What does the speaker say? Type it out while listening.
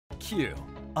Q,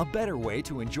 a better way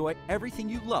to enjoy everything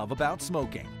you love about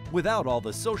smoking without all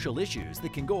the social issues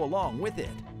that can go along with it.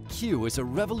 Q is a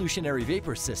revolutionary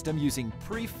vapor system using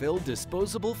pre-filled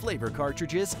disposable flavor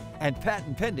cartridges and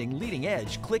patent-pending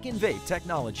leading-edge click and vape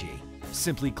technology.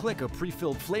 Simply click a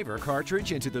pre-filled flavor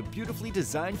cartridge into the beautifully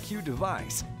designed Q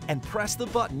device and press the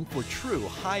button for true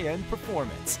high-end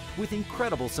performance with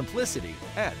incredible simplicity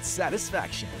and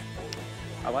satisfaction.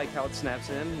 I like how it snaps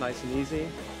in, nice and easy.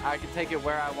 I can take it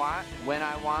where I want, when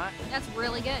I want. That's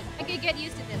really good. I could get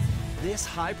used to this. This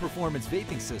high-performance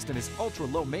vaping system is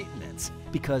ultra-low maintenance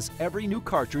because every new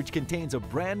cartridge contains a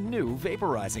brand new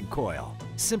vaporizing coil.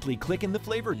 Simply click in the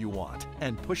flavor you want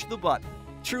and push the button.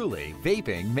 Truly,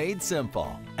 vaping made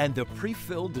simple. And the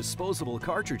pre-filled disposable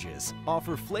cartridges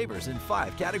offer flavors in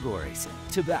 5 categories: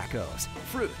 tobaccos,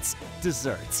 fruits,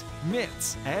 desserts,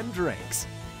 mints, and drinks.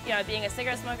 You know, being a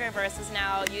cigarette smoker versus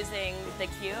now using the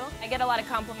Q, I get a lot of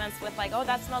compliments with like, oh,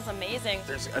 that smells amazing.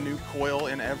 There's a new coil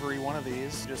in every one of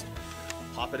these. Just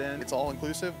pop it in. It's all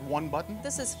inclusive, one button.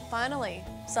 This is finally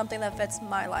something that fits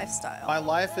my lifestyle. My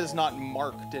life is not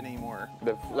marked anymore.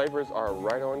 The flavors are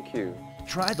right on cue.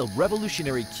 Try the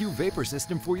revolutionary Q vapor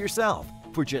system for yourself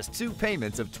for just 2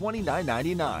 payments of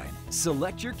 $29.99.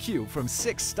 Select your Q from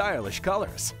 6 stylish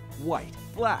colors: white,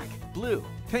 black, blue,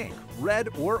 pink, red,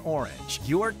 or orange.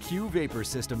 Your Q Vapor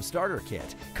System Starter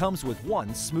Kit comes with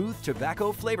 1 smooth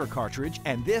tobacco flavor cartridge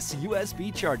and this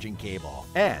USB charging cable.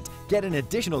 And get an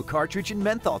additional cartridge in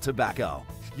menthol tobacco.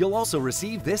 You'll also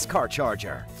receive this car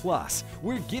charger. Plus,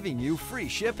 we're giving you free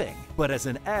shipping. But as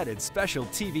an added special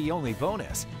TV-only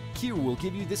bonus, Q will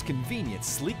give you this convenient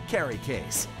sleek carry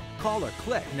case. Call or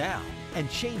click now and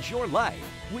change your life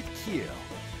with Q.